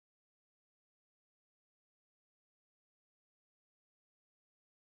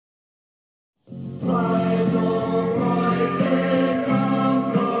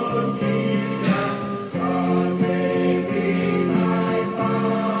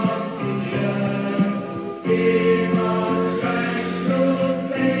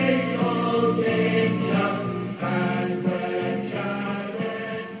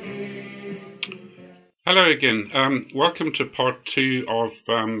Hello again. Welcome to part 2 of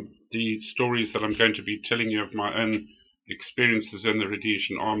the stories that I'm going to be telling you of my own experiences in the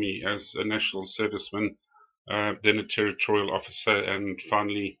Rhodesian Army as a national serviceman, then a territorial officer, and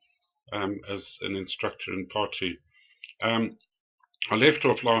finally as an instructor in part 2. I left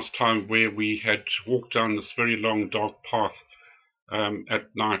off last time where we had walked down this very long dark path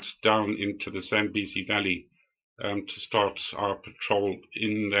at night down into the Zambezi Valley to start our patrol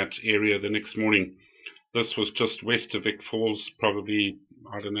in that area the next morning. This was just west of Vic Falls, probably,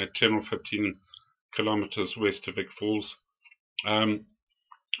 10 or 15 kilometers west of Vic Falls.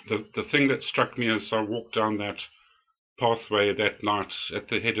 The thing that struck me as I walked down that pathway that night at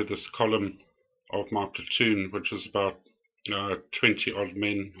the head of this column of my platoon, which was about 20 odd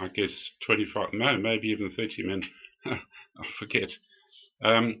men, I guess 25, no, maybe even 30 men, I forget,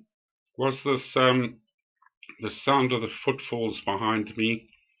 was this the sound of the footfalls behind me.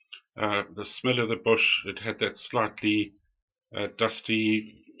 The smell of the bush. It had that slightly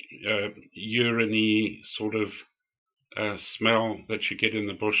dusty, urine-y sort of smell that you get in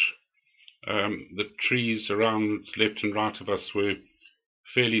the bush. The trees around left and right of us were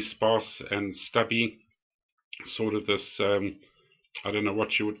fairly sparse and stubby, sort of this, I don't know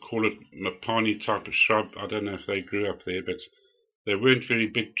what you would call it, mapani type of shrub. I don't know if they grew up there, but they weren't very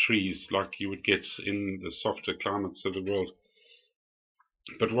big trees like you would get in the softer climates of the world.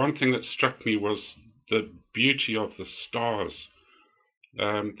 But one thing that struck me was the beauty of the stars.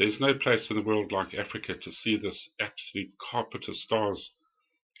 There's no place in the world like Africa to see this absolute carpet of stars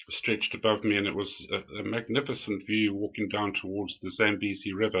stretched above me, and it was a magnificent view walking down towards the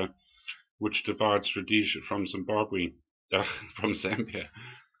Zambezi River, which divides Rhodesia from Zimbabwe, from Zambia.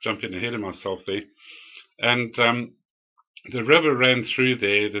 Jumping ahead of myself there. And the river ran through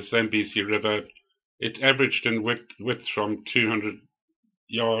there, the Zambezi River. It averaged in width from 200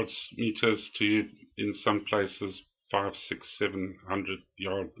 meters to, in some places, 500, 600,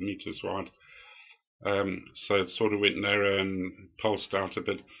 700 meters wide. So it sort of went narrow and pulsed out a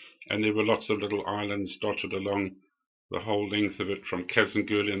bit, and there were lots of little islands dotted along the whole length of it, from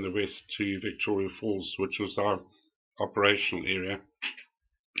Kazangula in the west to Victoria Falls, which was our operational area.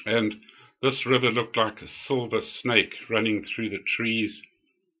 And this river looked like a silver snake running through the trees,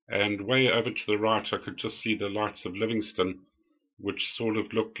 and way over to the right I could just see the lights of Livingstone, which sort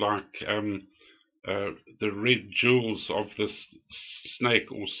of looked like the red jewels of this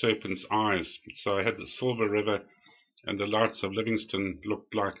snake or serpent's eyes. So I had the silver river, and the lights of Livingstone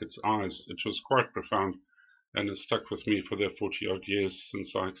looked like its eyes. It was quite profound, and it stuck with me for the 40-odd years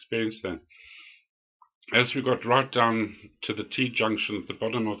since I experienced that. As we got right down to the T-junction at the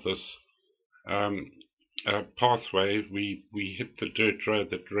bottom of this pathway, we hit the dirt road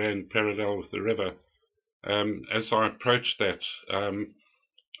that ran parallel with the river. As I approached that,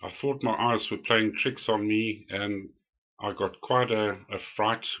 I thought my eyes were playing tricks on me, and I got quite a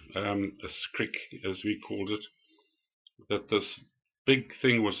fright, a skrik as we called it, that this big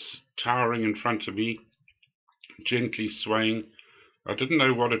thing was towering in front of me, gently swaying. I didn't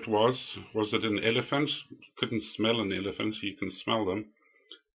know what it was. Was it an elephant? Couldn't smell an elephant. You can smell them.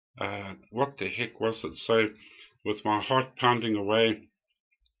 What the heck was it? So with my heart pounding away,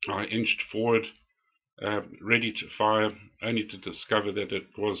 I inched forward, ready to fire, only to discover that it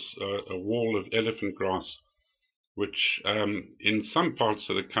was a wall of elephant grass, which in some parts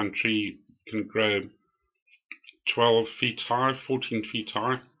of the country can grow 12 feet high, 14 feet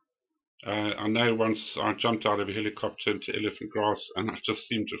high. I know once I jumped out of a helicopter into elephant grass, and I just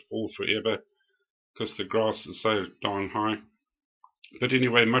seemed to fall forever because the grass is so darn high. But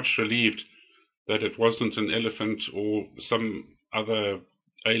anyway, much relieved that it wasn't an elephant or some other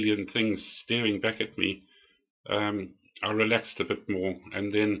alien things staring back at me, I relaxed a bit more,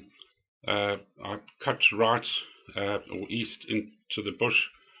 and then I cut right or east into the bush,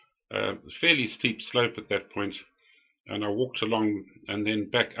 fairly steep slope at that point, and I walked along and then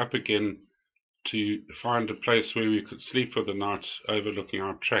back up again to find a place where we could sleep for the night overlooking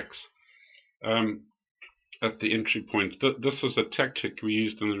our tracks at the entry point. This was a tactic we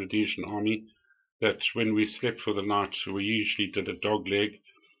used in the Rhodesian Army, that when we slept for the night we usually did a dog leg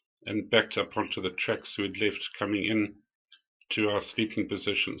and backed up onto the tracks we had left coming in to our sleeping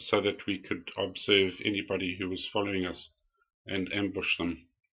positions so that we could observe anybody who was following us and ambush them.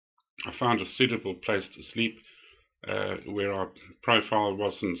 I found a suitable place to sleep where our profile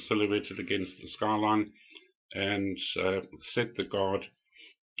wasn't silhouetted against the skyline, and set the guard,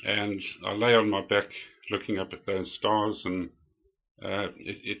 and I lay on my back looking up at those stars, and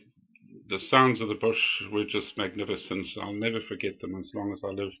the sounds of the bush were just magnificent. I'll never forget them as long as I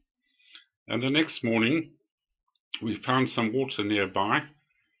live. And the next morning we found some water nearby.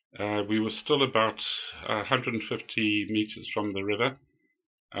 We were still about 150 meters from the river,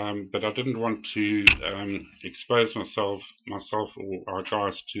 but I didn't want to expose myself or our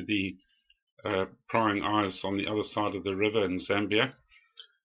guys to the prying eyes on the other side of the river in Zambia.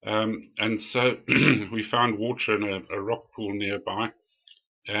 And so we found water in a rock pool nearby,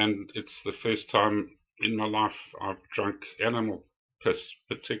 and it's the first time in my life I've drunk animal piss,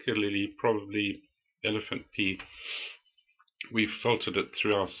 particularly probably elephant pee. We filtered it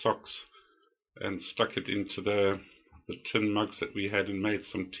through our socks and stuck it into the tin mugs that we had and made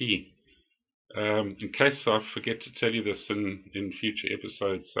some tea. In case I forget to tell you this in future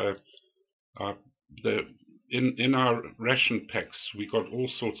episodes, in our ration packs we got all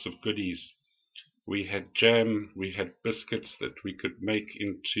sorts of goodies. We had jam, we had biscuits that we could make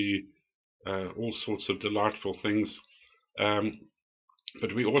into all sorts of delightful things.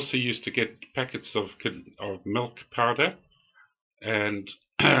 But we also used to get packets of milk powder, and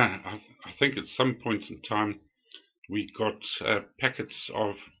I think at some point in time we got packets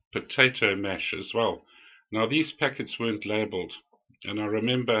of potato mash as well. Now these packets weren't labelled, and I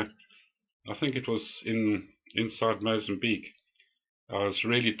remember, I think it was inside Mozambique, I was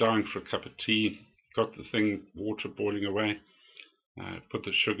really dying for a cup of tea, got the water boiling away, put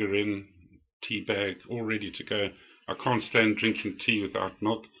the sugar in, tea bag, all ready to go. I can't stand drinking tea without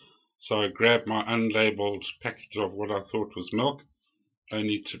milk, so I grabbed my unlabelled packet of what I thought was milk,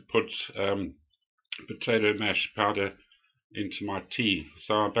 only to put potato mash powder into my tea.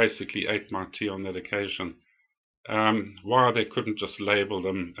 So I basically ate my tea on that occasion. Why they couldn't just label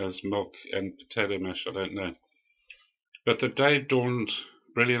them as milk and potato mash, I don't know. But the day dawned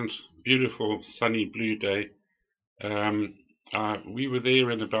brilliant, beautiful, sunny, blue day. We were there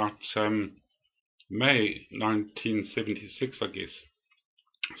in about May 1976, I guess.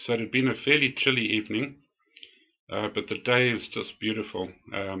 So it had been a fairly chilly evening, but the day is just beautiful.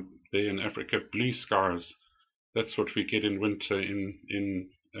 There in Africa, blue skies. That's what we get in winter in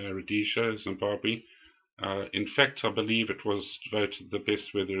Rhodesia, Zimbabwe. In fact, I believe it was voted the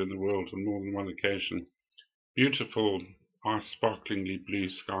best weather in the world on more than one occasion. Beautiful, sparklingly blue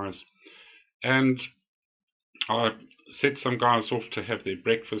skies. And I set some guys off to have their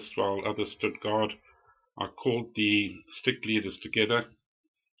breakfast while others stood guard. I called the stick leaders together,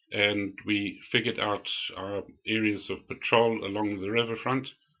 and we figured out areas of patrol along the riverfront.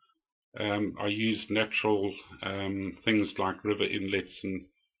 I used natural things like river inlets and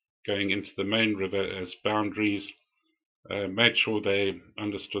going into the main river as boundaries, made sure they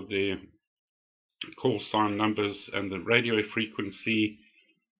understood their call sign numbers and the radio frequency,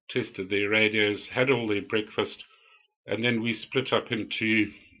 tested their radios, had all their breakfast, and then we split up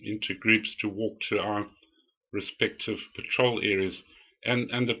into groups to walk to our respective patrol areas.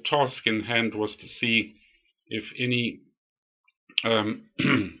 And the task in hand was to see if any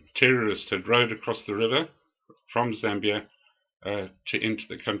terrorist had rowed across the river from Zambia to enter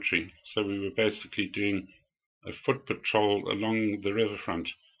the country. So we were basically doing a foot patrol along the riverfront,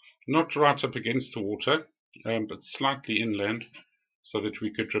 not right up against the water, but slightly inland, so that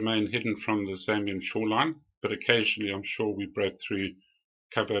we could remain hidden from the Zambian shoreline. But occasionally I'm sure we broke through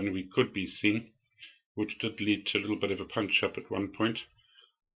cover and we could be seen, which did lead to a little bit of a punch-up at one point.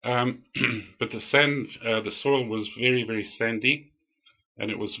 But the soil was very, very sandy,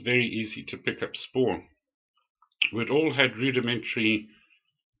 and it was very easy to pick up spoor. We'd all had rudimentary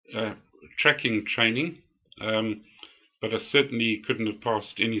tracking training, but I certainly couldn't have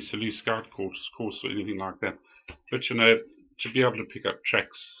passed any Salute Scout course or anything like that. But to be able to pick up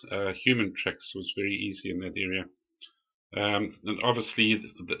tracks, human tracks, was very easy in that area. And obviously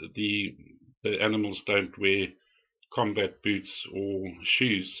the animals don't wear combat boots or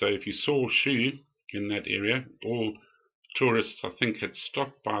shoes. So if you saw a shoe in that area, all tourists, I think, had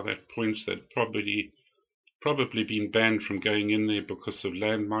stopped by that point. They'd probably been banned from going in there because of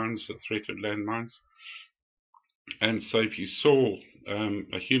landmines, the threat of landmines. And so if you saw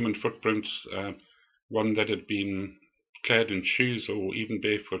a human footprint, one that had been clad in shoes or even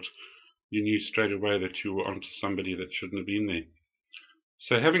barefoot, you knew straight away that you were onto somebody that shouldn't have been there.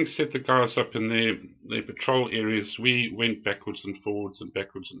 So having set the guys up in their patrol areas, we went backwards and forwards and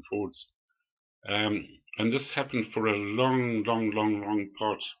backwards and forwards. And this happened for a long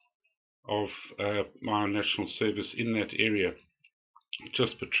part of my national service in that area.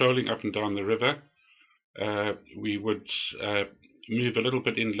 Just patrolling up and down the river. We would move a little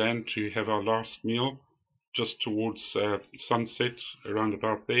bit inland to have our last meal, just towards sunset, around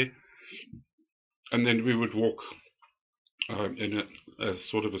about there. And then we would walk in a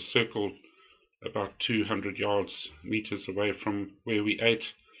sort of a circle about 200 meters away from where we ate.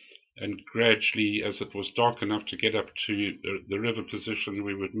 And gradually, as it was dark enough to get up to the river position,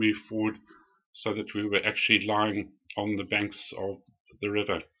 we would move forward so that we were actually lying on the banks of the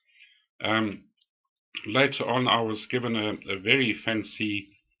river. Later on, I was given a very fancy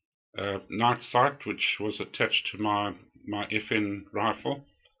night sight, which was attached to my FN rifle,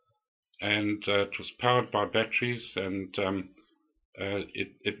 and it was powered by batteries, and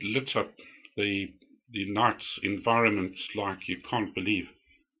it lit up the night environment like you can't believe.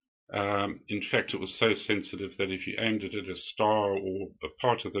 In fact, it was so sensitive that if you aimed it at a star or a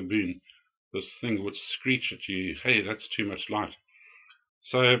part of the moon, this thing would screech at you, "Hey, that's too much light."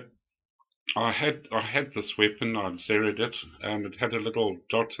 So I had this weapon. I'd zeroed it. It had a little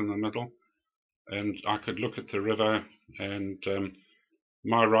dot in the middle, and I could look at the river, and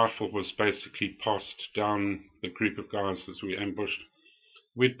my rifle was basically passed down the group of guys as we ambushed.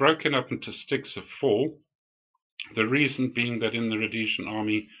 We'd broken up into sticks of 4, the reason being that in the Rhodesian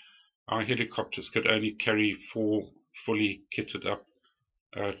army, our helicopters could only carry 4 fully kitted up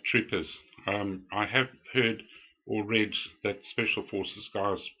troopers. I have heard or read that Special Forces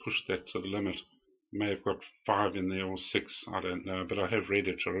guys pushed that to the limit. May have got 5 in there or 6, I don't know, but I have read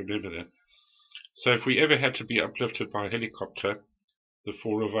it, I remember that. So if we ever had to be uplifted by a helicopter, the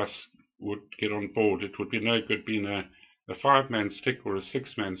 4 of us would get on board. It would be no good being a 5-man stick or a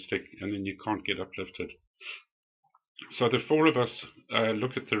 6-man stick, and then you can't get uplifted. So the 4 of us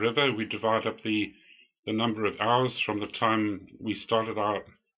look at the river. We divide up the number of hours from the time we started our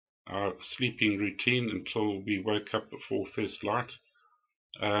sleeping routine until we woke up before first light.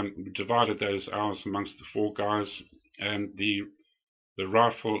 We divided those hours amongst the 4 guys, and the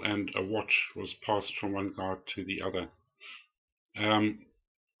rifle and a watch was passed from one guy to the other.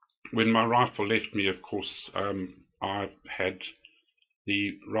 When my rifle left me, of course, I had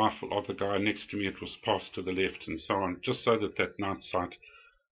the rifle of the guy next to me. It was passed to the left, and so on, just so that night sight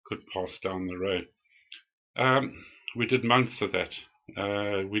could pass down the road. We did months of that.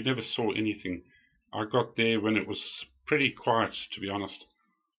 We never saw anything. I got there when it was pretty quiet, to be honest.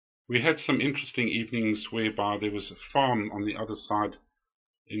 We had some interesting evenings whereby there was a farm on the other side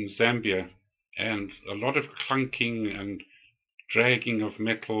in Zambia, and a lot of clunking and dragging of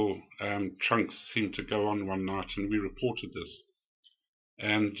metal trunks seemed to go on one night, and we reported this.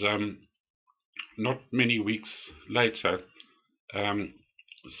 And not many weeks later,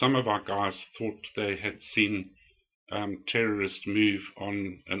 some of our guys thought they had seen terrorists move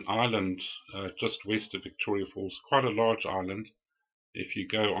on an island just west of Victoria Falls, quite a large island. If you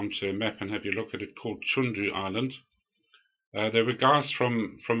go onto a map and have a look at it, called Chundu Island. There were guys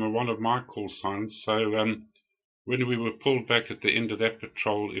from one of my call signs, so when we were pulled back at the end of that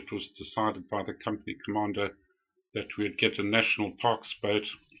patrol, it was decided by the company commander that we'd get a national parks boat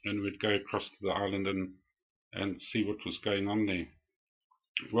and we'd go across to the island and see what was going on there.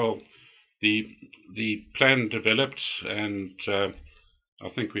 Well, the plan developed, and I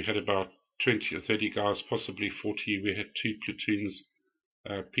think we had about 20 or 30 guys, possibly 40. We had 2 platoons,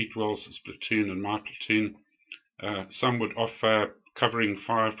 Pete Wells' platoon and my platoon. Some would offer covering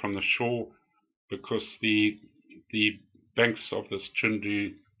fire from the shore because the banks of this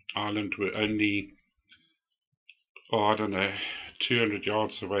Chundu Island were only, I don't know, 200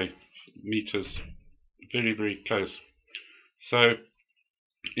 yards away, meters, very, very close. So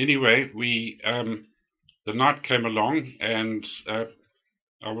anyway, the night came along, and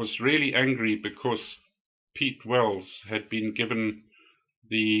I was really angry because Pete Wells had been given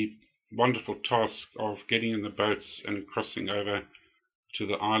the wonderful task of getting in the boats and crossing over to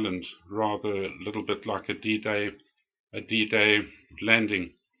the island, rather a little bit like a D-Day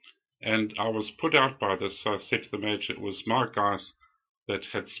landing. And I was put out by this, so I said to the major it was my guys that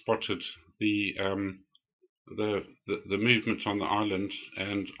had spotted the movement on the island,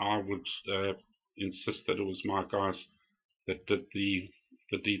 and I would insist that it was my guys that did the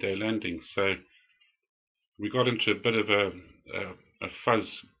D-Day landing. So we got into a bit of a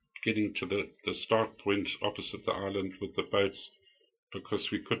fuzz getting to the start point opposite the island with the boats,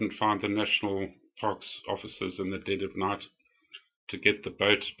 because we couldn't find the national parks officers in the dead of night to get the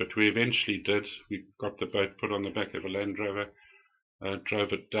boat, but we eventually did. We got the boat put on the back of a Land Rover,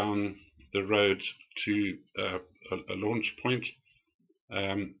 drove it down the road to a launch point,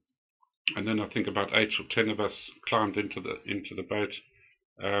 and then I think about 8 or 10 of us climbed into the boat.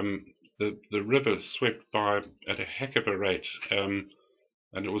 The river swept by at a heck of a rate,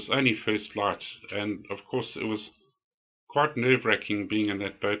 and it was only first light, and of course it was quite nerve-wracking being in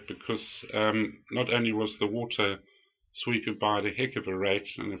that boat, because not only was the water sweeping by at a heck of a rate,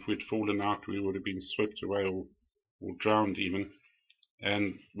 and if we'd fallen out we would have been swept away or drowned even,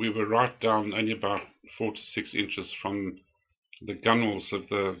 and we were right down only about 4 to 6 inches from the gunwales of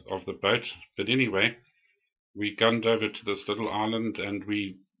the boat. But anyway, we gunned over to this little island and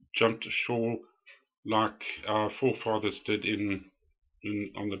we jumped ashore like our forefathers did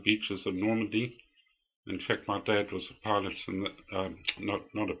on the beaches of Normandy. In fact, my dad was a pilot, and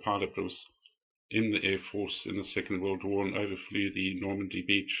not a pilot, but was in the Air Force in the Second World War and overflew the Normandy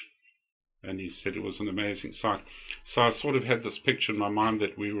beach. And he said it was an amazing sight. So I sort of had this picture in my mind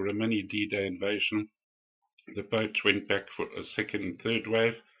that we were a mini D-Day invasion. The boat went back for a second and third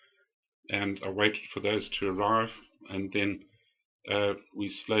wave, and I waited for those to arrive, and then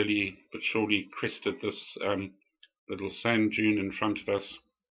we slowly but surely crested this little sand dune in front of us,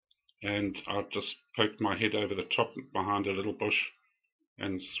 and I just poked my head over the top behind a little bush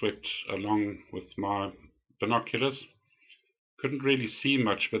and swept along with my binoculars. Couldn't really see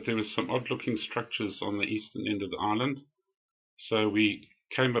much, but there were some odd-looking structures on the eastern end of the island. So we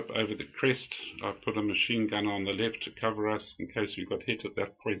came up over the crest. I put a machine gun on the left to cover us in case we got hit at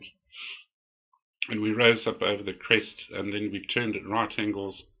that point. And we rose up over the crest, and then we turned at right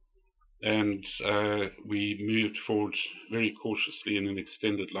angles, and we moved forward very cautiously in an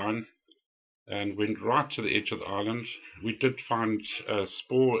extended line and went right to the edge of the island. We did find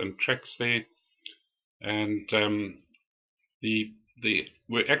spoor and tracks there, and there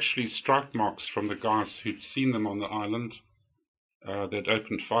were actually strike marks from the guys who'd seen them on the island. They'd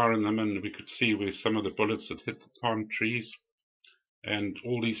opened fire on them, and we could see where some of the bullets had hit the palm trees, and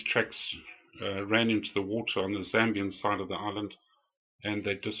all these tracks ran into the water on the Zambian side of the island, and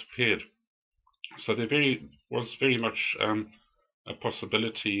they disappeared. So there was very much a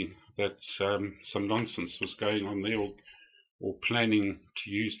possibility that some nonsense was going on there, or planning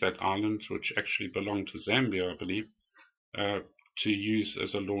to use that island, which actually belonged to Zambia, I believe, to use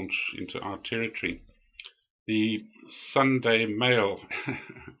as a launch into our territory. The Sunday Mail,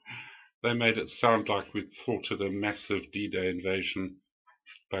 they made it sound like we'd thought it a massive D-Day invasion,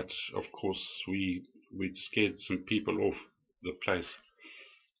 but of course we'd scared some people off the place.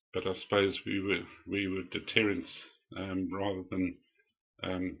 But I suppose we were deterrents rather than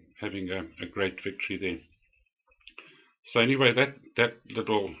having a great victory there. So anyway, that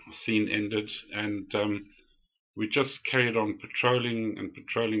little scene ended, and we just carried on patrolling and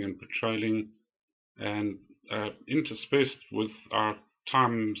patrolling and patrolling, and interspersed with our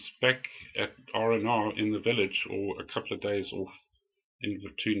times back at R&R in the village, or a couple of days off in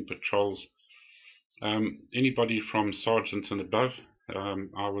platoon patrols. Anybody from sergeant and above,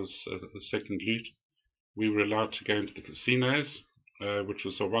 I was the second lieutenant, we were allowed to go into the casinos, which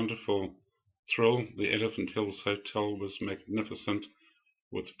was a wonderful thrill. The Elephant Hills Hotel was magnificent,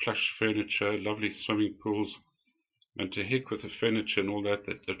 with plush furniture, lovely swimming pools, and to heck with the furniture and all that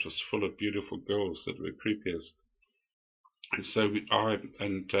was full of beautiful girls that were creepy as. And so I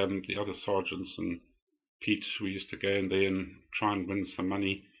and the other sergeants and Pete, we used to go in there and try and win some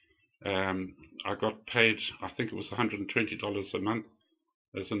money. I got paid, I think it was $120 a month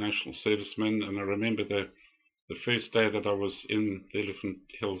as a national serviceman, and I remember the first day that I was in the Elephant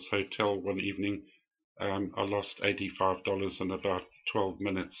Hills Hotel one evening, I lost $85 in about 12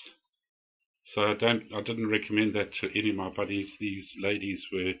 minutes. So I didn't recommend that to any of my buddies. These ladies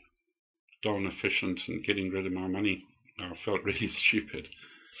were darn efficient in getting rid of my money. I felt really stupid.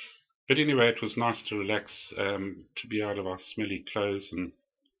 But anyway, it was nice to relax, to be out of our smelly clothes, and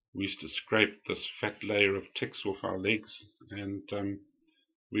we used to scrape this fat layer of ticks off our legs, and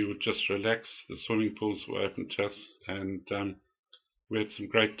we would just relax. The swimming pools were open to us, and we had some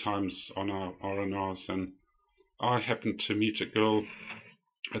great times on our R&Rs. And I happened to meet a girl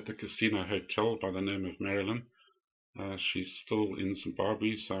at the casino hotel by the name of Marilyn. She's still in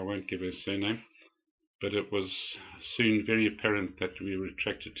Zimbabwe, so I won't give her surname. But it was soon very apparent that we were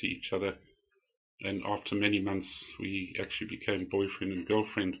attracted to each other, and after many months we actually became boyfriend and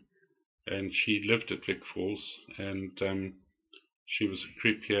girlfriend. And she lived at Vic Falls, and she was a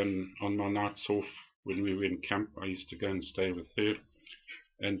croupier, and on my nights off when we were in camp I used to go and stay with her,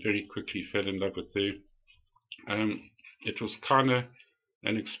 and very quickly fell in love with her. It was kind of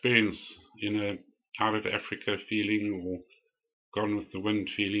an experience, out of Africa feeling, or gone with the wind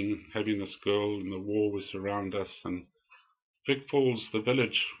feeling, having this girl, and the war was around us, and Vic Falls, the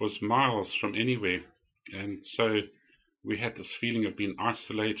village, was miles from anywhere, and so we had this feeling of being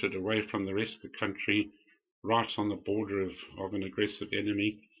isolated away from the rest of the country, right on the border of an aggressive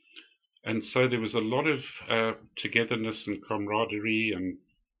enemy. And so there was a lot of togetherness and camaraderie, and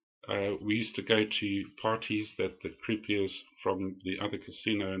We used to go to parties that the croupiers from the other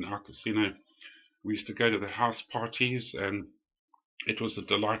casino and our casino, we used to go to the house parties, and it was a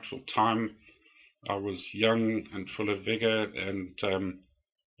delightful time. I was young and full of vigor, and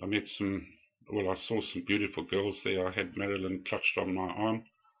I met I saw some beautiful girls there. I had Marilyn clutched on my arm.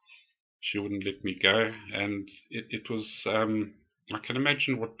 She wouldn't let me go, and it was, I can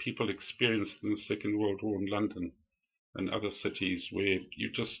imagine what people experienced in the Second World War in London and other cities where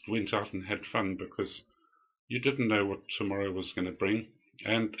you just went out and had fun because you didn't know what tomorrow was going to bring.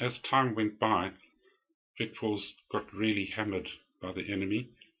 And as time went by, Vic Falls got really hammered by the enemy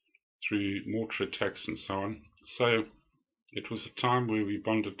through mortar attacks and so on. So it was a time where we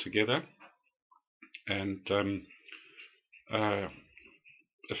bonded together, and a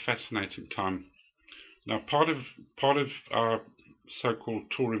fascinating time. Now, part of our so-called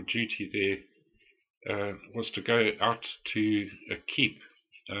tour of duty there was to go out to a keep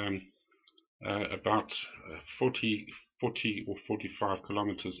about 40 or 45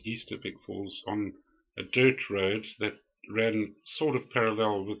 kilometers east of Vic Falls on a dirt road that ran sort of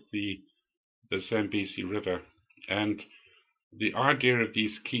parallel with the Zambezi River. And the idea of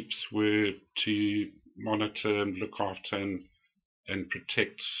these keeps were to monitor and look after and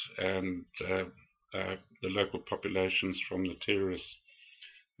protect the local populations from the terrorists,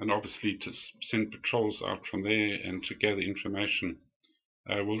 and obviously to send patrols out from there and to gather information.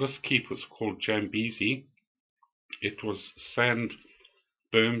 This keep was called Zambezi. It was sand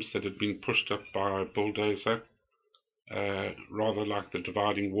berms that had been pushed up by a bulldozer, rather like the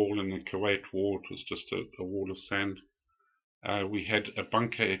dividing wall in the Kuwait War. It was just a wall of sand. We had a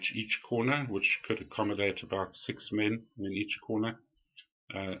bunker at each corner, which could accommodate about 6 men in each corner,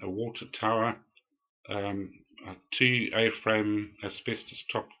 a water tower, 2 A-frame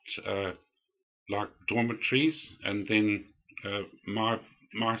asbestos-topped like dormitories, and then my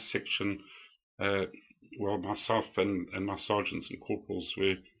section, myself and my sergeants and corporals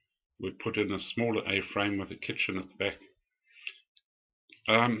were put in a smaller A-frame with a kitchen at the back.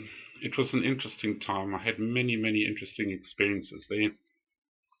 It was an interesting time. I had many interesting experiences there.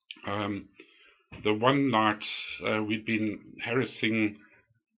 The one night we'd been harassing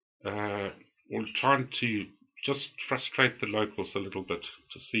or trying to just frustrate the locals a little bit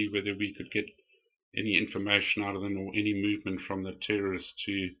to see whether we could get any information out of them or any movement from the terrorists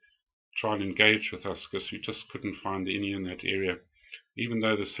to try and engage with us, because we just couldn't find any in that area. Even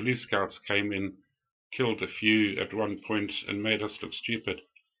though the Salute Scouts came in, killed a few at one point and made us look stupid.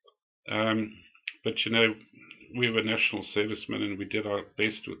 But we were national servicemen, and we did our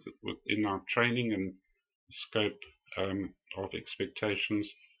best in our training and scope of expectations.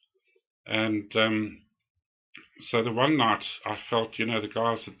 And so the one night I felt, the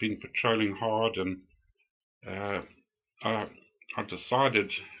guys had been patrolling hard, and I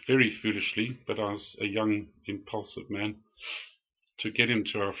decided, very foolishly, but I was a young, impulsive man, to get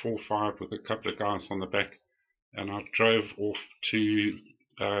into a 4-5 with a couple of guys on the back, and I drove off to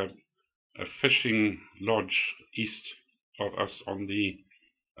a fishing lodge east of us over the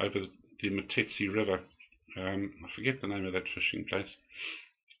Matetse River. I forget the name of that fishing place.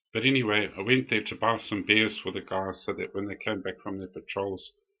 But anyway, I went there to buy some beers for the guys so that when they came back from their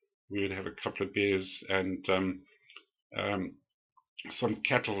patrols, we would have a couple of beers. And some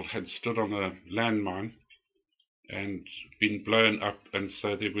cattle had stood on a landmine and been blown up, and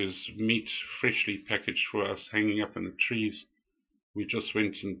so there was meat freshly packaged for us hanging up in the trees. We just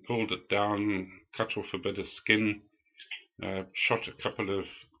went and pulled it down, cut off a bit of skin, shot a couple of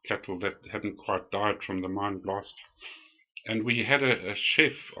cattle that hadn't quite died from the mine blast. And we had a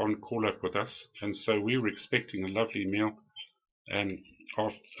chef on call-up with us, and so we were expecting a lovely meal. And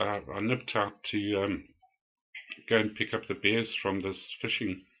I nipped out to go and pick up the beers from this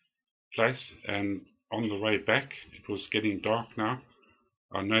fishing place, and on the way back, it was getting dark now,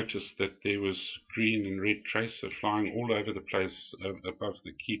 I noticed that there was green and red tracer flying all over the place above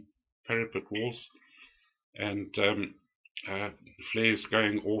the keep parapet walls, and flares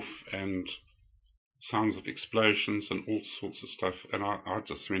going off, and sounds of explosions and all sorts of stuff, and I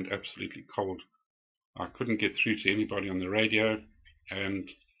just went absolutely cold. I couldn't get through to anybody on the radio, and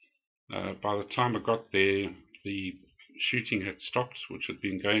by the time I got there, the shooting had stopped, which had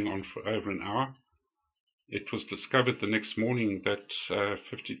been going on for over an hour. It was discovered the next morning that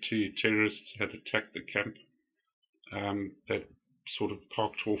 52 terrorists had attacked the camp. That sort of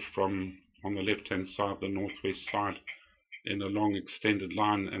parked off from on the left-hand side, the northwest side, in a long extended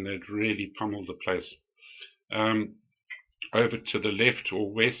line, and they'd really pummeled the place. Over to the left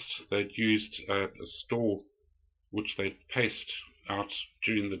or west, they'd used a store which they'd paced out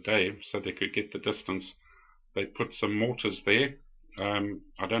during the day so they could get the distance. They put some mortars there,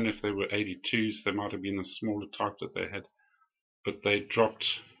 I don't know if they were 82s, they might have been a smaller type that they had, but they dropped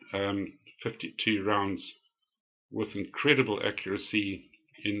 52 rounds with incredible accuracy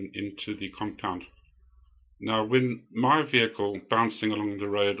into the compound. Now, when my vehicle, bouncing along the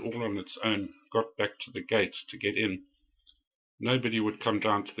road all on its own, got back to the gate to get in, nobody would come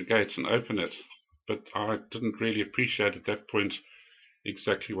down to the gate and open it. But I didn't really appreciate at that point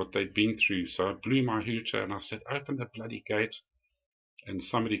exactly what they'd been through. So I blew my hooter and I said, open the bloody gate. And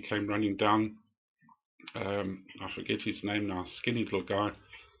somebody came running down. I forget his name now, skinny little guy.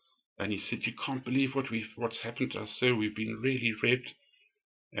 And he said, you can't believe what's happened to us, sir. We've been really ripped.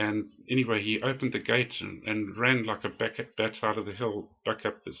 And anyway, he opened the gate and ran like a bat out of the hill, back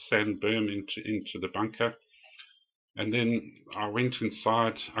up the sand berm into the bunker. And then I went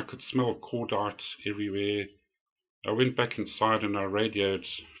inside. I could smell cordite everywhere. I went back inside and I radioed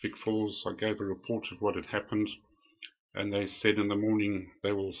Vic Falls. I gave a report of what had happened. And they said in the morning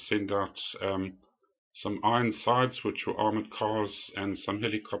they will send out some Ironsides, which were armoured cars, and some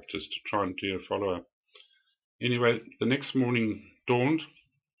helicopters to try and do a follow-up. Anyway, the next morning dawned,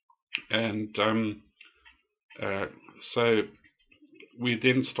 and so we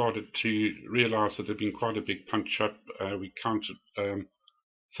then started to realise that there had been quite a big punch-up. We counted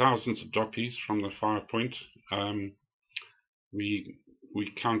thousands of doppies from the fire point.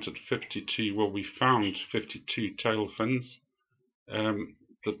 We counted 52, well, we found 52 tail fins.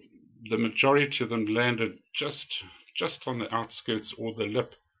 The majority of them landed just on the outskirts or the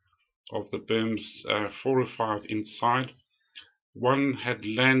lip of the berms, 4 or 5 inside. One had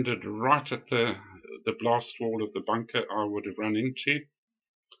landed right at the blast wall of the bunker I would have run into.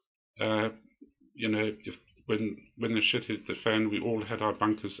 You know, when the shit hit the fan, we all had our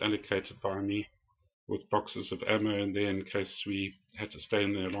bunkers allocated by me, with boxes of ammo in there in case we had to stay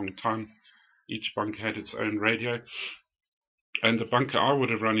in there a long time. Each bunker had its own radio. And the bunker I would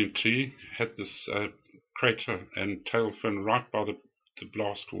have run into had this crater and tail fin right by the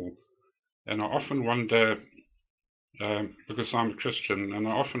blast wall. And I often wonder, because I'm a Christian, and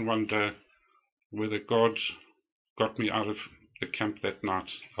I often wonder whether God got me out of the camp that night.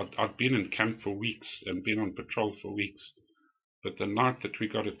 I'd been in camp for weeks and been on patrol for weeks. But the night that we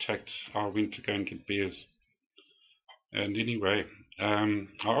got attacked, I went to go and get beers. And anyway, I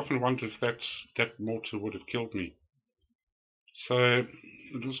often wonder if that mortar would have killed me. So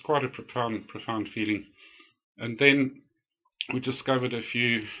it was quite a profound feeling. And then we discovered a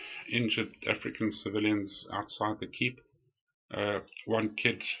few injured African civilians outside the keep. One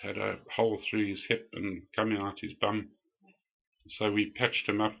kid had a hole through his hip and coming out his bum. So we patched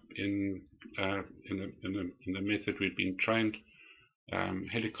him up in the method we'd been trained.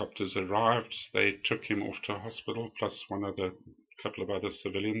 Helicopters arrived. They took him off to a hospital, plus couple of other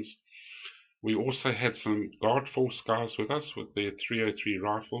civilians. We also had some guard force guys with us with their 303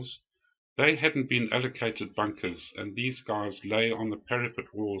 rifles. They hadn't been allocated bunkers, and these guys lay on the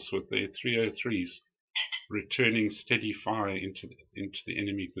parapet walls with their 303s, returning steady fire into the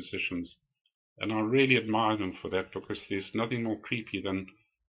enemy positions. And I really admire them for that, because there's nothing more creepy than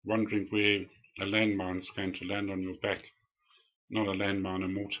wondering where a landmine's going to land on your back. Not a landmine, a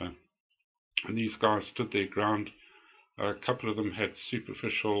mortar. And these guys stood their ground. A couple of them had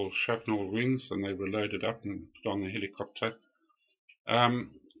superficial shrapnel wounds, and they were loaded up and put on the helicopter.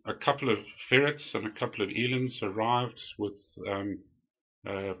 A couple of ferrets and a couple of elands arrived with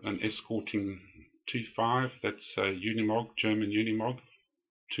an escorting 2.5. That's a Unimog, German Unimog,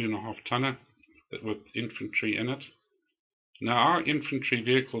 2.5 tonner, with infantry in it. Now, our infantry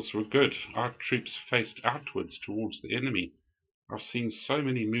vehicles were good. Our troops faced outwards towards the enemy. I've seen so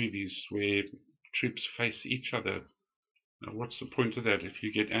many movies where troops face each other. Now, what's the point of that? If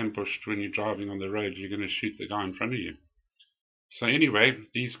you get ambushed when you're driving on the road, you're going to shoot the guy in front of you. So anyway,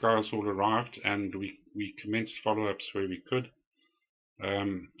 these guys all arrived, and we commenced follow-ups where we could.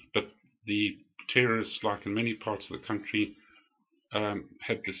 But the terrorists, like in many parts of the country,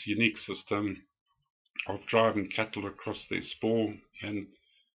 had this unique system of driving cattle across their spoor, and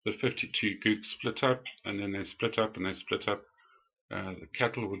the 52 gooks split up, and then they split up and they split up. The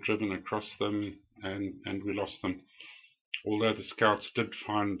cattle were driven across them, and we lost them. Although the scouts did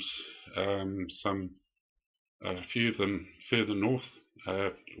find a few of them further north,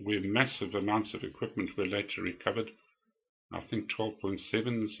 where massive amounts of equipment were later recovered. I think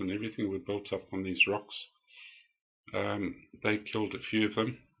 12.7s and everything were built up on these rocks. They killed a few of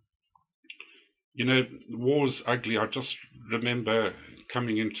them. You know, war's ugly. I just remember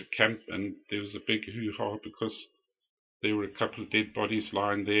coming into camp, and there was a big hoo-ha because there were a couple of dead bodies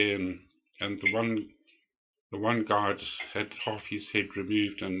lying there, and the one guy had half his head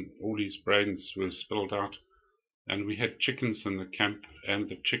removed and all his brains were spilled out. and we had chickens in the camp, and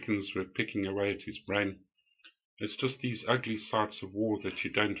the chickens were picking away at his brain. It's just these ugly sights of war that you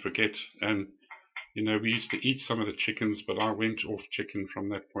don't forget. And we used to eat some of the chickens, but I went off chicken from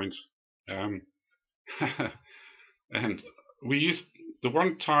that point. Um, and the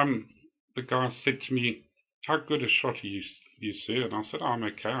one time the guy said to me, "How good a shot are you, sir?" And I said, "I'm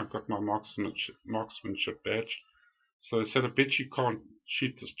okay. I've got my marksmanship badge." So they said, "I bet you can't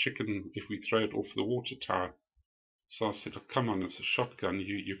shoot this chicken if we throw it off the water tower." So I said, "Oh, come on, it's a shotgun.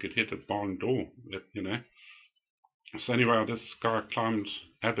 You could hit a barn door, So anyway, this guy climbed,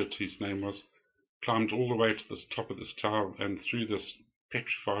 Abbott his name was, climbed all the way to the top of this tower and threw this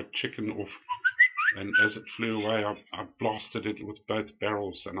petrified chicken off. And as it flew away, I blasted it with both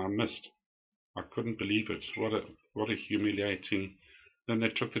barrels, and I missed. I couldn't believe it. What a humiliating. Then they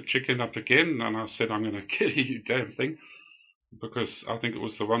took the chicken up again, and I said, "I'm going to kill you, damn thing," because I think it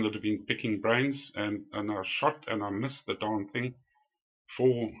was the one that had been picking brains, and I shot and I missed the darn thing.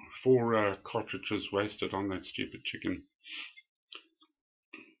 Four cartridges wasted on that stupid chicken.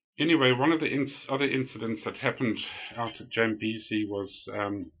 Anyway, one of the other incidents that happened out at Jambezi was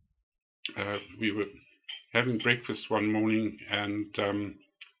we were having breakfast one morning, and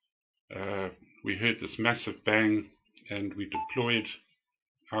we heard this massive bang, and we deployed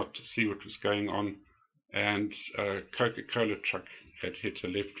out to see what was going on, and a Coca-Cola truck had hit a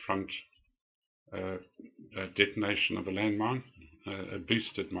left front detonation of a landmine, a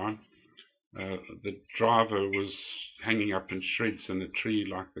boosted mine. The driver was hanging up in shreds in a tree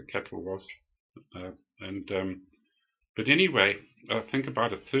like the cattle was. But anyway, I think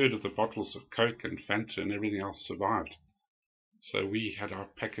about a third of the bottles of Coke and Fanta and everything else survived. So we had our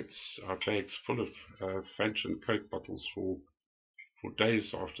bags full of Fanta and Coke bottles for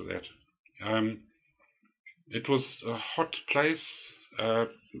days after that. It was a hot place,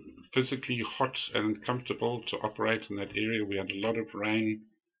 physically hot and uncomfortable to operate in that area. We had a lot of rain.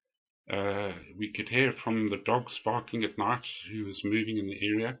 We could hear from the dogs barking at night who was moving in the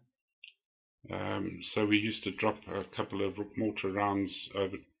area. So we used to drop a couple of mortar rounds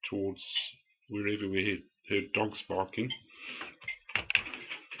over towards wherever we heard dogs barking.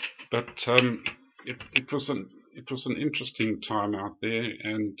 But it was an interesting time out there,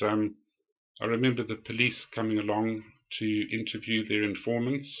 and I remember the police coming along to interview their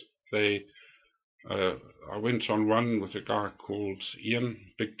informants. I went on one with a guy called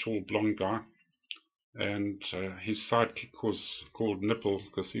Ian, big tall blonde guy, and his sidekick was called Nipple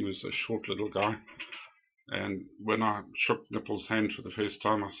because he was a short little guy. And when I shook Nipple's hand for the first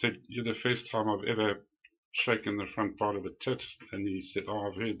time, I said, "You're the first time I've ever shaken the front part of a tit." And he said, "Oh,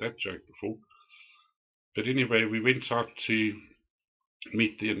 I've heard that joke before." But anyway, we went out to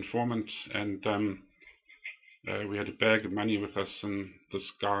meet the informant, and we had a bag of money with us, and this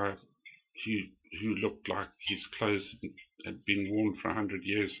guy who looked like his clothes had been worn for 100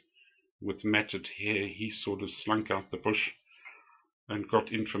 years with matted hair, he sort of slunk out the bush and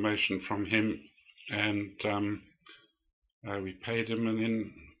got information from him, and we paid him, and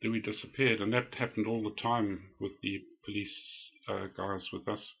then we disappeared. And that happened all the time with the police guys with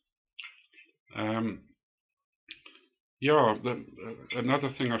us. Another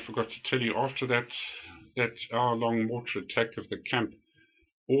thing I forgot to tell you, after that hour-long mortar attack of the camp,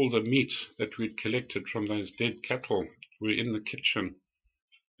 all the meat that we'd collected from those dead cattle were in the kitchen,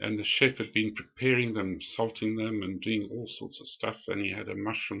 and the chef had been preparing them, salting them and doing all sorts of stuff, and he had a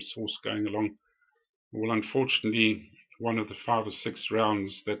mushroom sauce going along. Well, unfortunately, one of the 5 or 6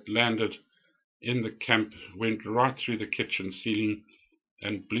 rounds that landed in the camp went right through the kitchen ceiling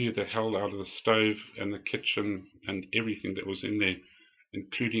and blew the hell out of the stove and the kitchen and everything that was in there,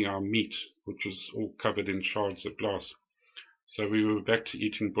 including our meat, which was all covered in shards of glass. So we were back to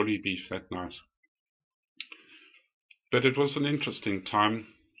eating bully beef that night. But it was an interesting time.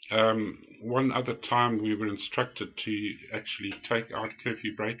 One other time we were instructed to actually take out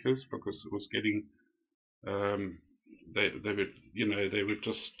curfew breakers because it was getting, they were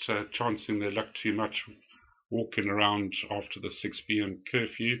just chancing their luck too much, walking around after the 6 p.m.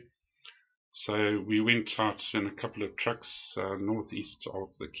 curfew. So we went out in a couple of trucks northeast of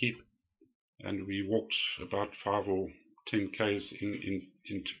the keep, and we walked about 5 or 10 k's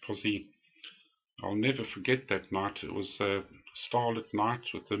into Posse. I'll never forget that night. It was a starlit night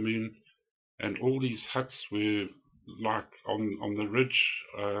with the moon, and all these huts were like on the ridge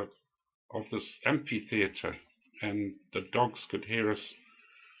of this amphitheatre, and the dogs could hear us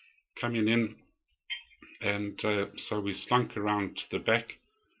coming in, and so we slunk around to the back,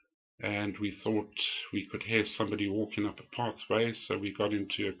 and we thought we could hear somebody walking up a pathway, so we got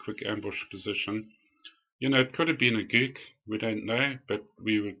into a quick ambush position. It could have been a gook, we don't know, but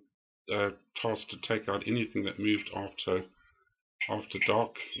we were tasked to take out anything that moved after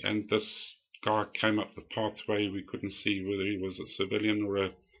dark, and this guy came up the pathway. We couldn't see whether he was a civilian or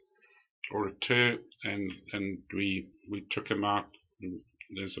a ter, and we took him out.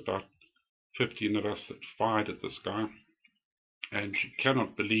 There's about 15 of us that fired at this guy, and you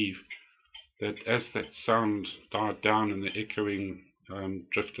cannot believe that as that sound died down and the echoing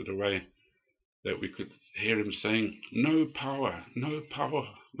drifted away, that we could hear him saying, "No power, no power,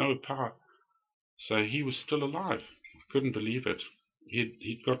 no power." So he was still alive. I couldn't believe it.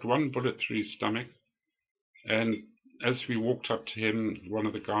 He'd got one bullet through his stomach, and as we walked up to him, one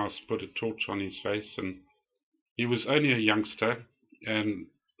of the guys put a torch on his face, and he was only a youngster, and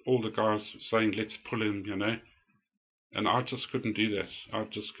all the guys were saying, "Let's pull him," you know. And I just couldn't do that. I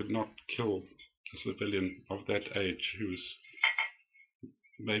just could not kill a civilian of that age who was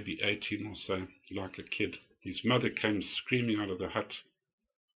maybe 18 or so, like a kid. His mother came screaming out of the hut,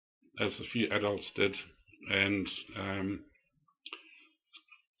 as a few adults did, and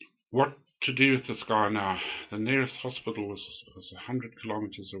what to do with this guy now? The nearest hospital was 100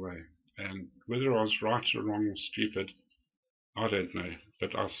 kilometers away, and whether I was right or wrong or stupid, I don't know,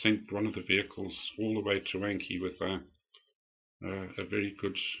 but I sent one of the vehicles all the way to Wankie with a very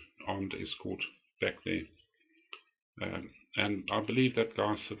good armed escort back there. And I believe that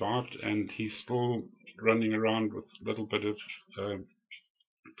guy survived, and he's still running around with a little bit of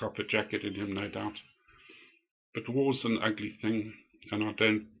copper jacket in him, no doubt. But war's an ugly thing, and I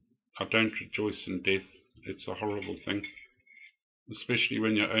don't rejoice in death. It's a horrible thing, especially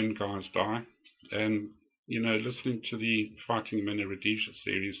when your own guys die. And you know, listening to the Fighting Men in Rhodesia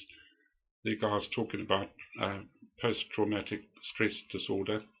series, the guys talking about post-traumatic stress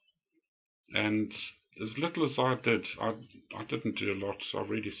disorder, and as little as I did, I didn't do a lot. I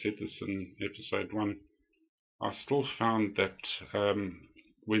already said this in episode 1. I still found that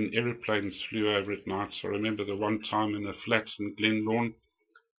when aeroplanes flew over at night, so I remember the one time in a flat in Glenlawn,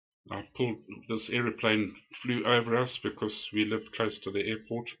 this aeroplane flew over us because we lived close to the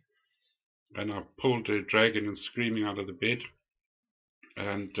airport, and I pulled her dragging and screaming out of the bed,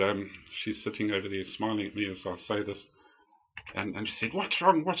 and she's sitting over there smiling at me as I say this, and she said, "What's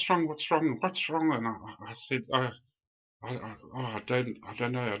wrong? What's wrong? What's wrong? What's wrong?" And I said, I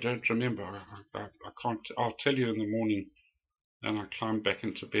don't know. I don't remember. I can't. I'll tell you in the morning." And I climbed back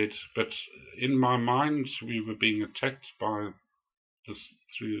into bed. But in my mind, we were being attacked by this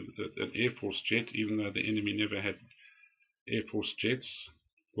through an Air Force jet, even though the enemy never had Air Force jets.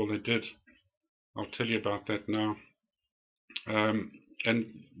 Well, they did. I'll tell you about that now.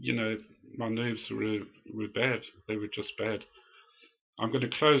 And you know, my nerves were bad. They were just bad. I'm going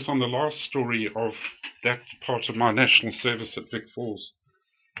to close on the last story of that part of my national service at Vic Falls.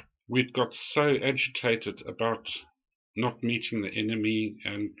 We'd got so agitated about not meeting the enemy,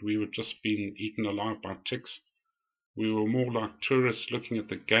 and we were just being eaten alive by ticks. We were more like tourists looking at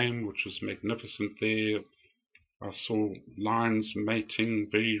the game, which was magnificent there. I saw lions mating,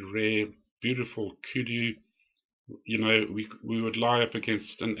 very rare, beautiful kudu. You know, we would lie up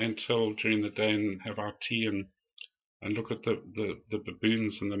against an anthill during the day and have our tea and look at the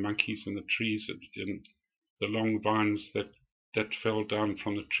baboons and the monkeys in the trees and the long vines that fell down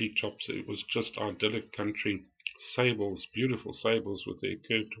from the treetops. It was just idyllic country. Sables, beautiful sables with their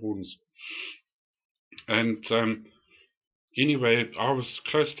curved horns. And anyway, I was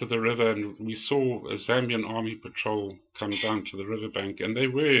close to the river, and we saw a Zambian army patrol come down to the riverbank, and they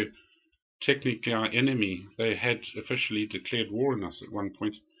were technically our enemy. They had officially declared war on us at one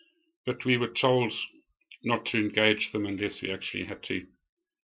point, but we were told not to engage them unless we actually had to,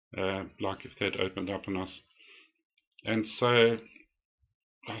 like if they'd opened up on us. And so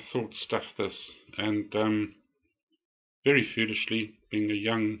I thought, stuff this, and very foolishly, being a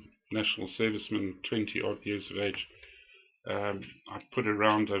young national serviceman, 20 odd years of age, I put a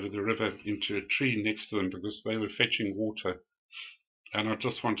round over the river into a tree next to them because they were fetching water, and I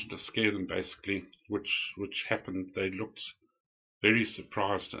just wanted to scare them basically, which happened. They looked very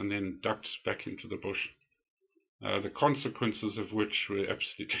surprised and then ducked back into the bush. The consequences of which were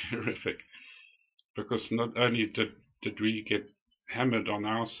absolutely horrific, because not only did we get hammered on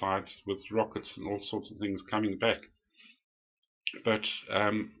our side with rockets and all sorts of things coming back, but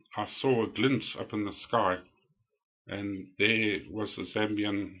I saw a glint up in the sky, and there was a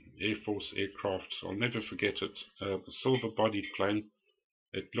Zambian Air Force aircraft. I'll never forget it, a silver-bodied plane.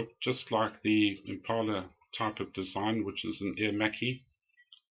 It looked just like the Impala type of design, which is an Air Mackie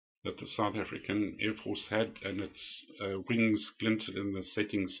that the South African Air Force had, and its wings glinted in the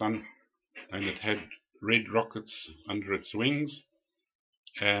setting sun, and it had red rockets under its wings,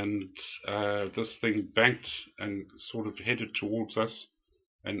 and this thing banked and sort of headed towards us,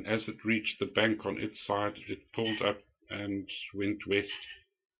 and as it reached the bank on its side, it pulled up and went west.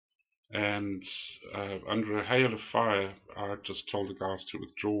 And under a hail of fire, I just told the guys to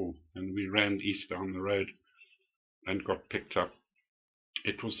withdraw, and we ran east down the road and got picked up.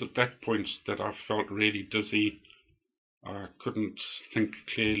 It was at that point that I felt really dizzy. I couldn't think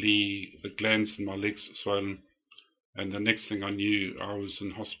clearly, the glands in my legs were swollen, and the next thing I knew, I was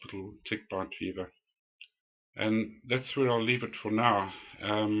in hospital with tick bite fever. And that's where I'll leave it for now.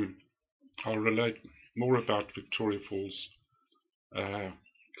 I'll relate more about Victoria Falls,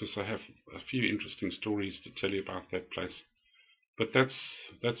 because I have a few interesting stories to tell you about that place. But that's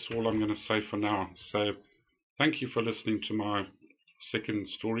all I'm going to say for now. So thank you for listening to my second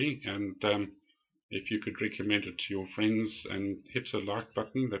story, and if you could recommend it to your friends and hit the like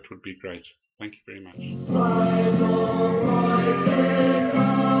button, that would be great. Thank you very much. Rise, all voices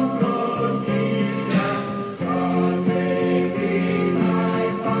of Rhodesian, God may be my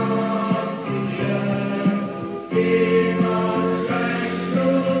fountain share.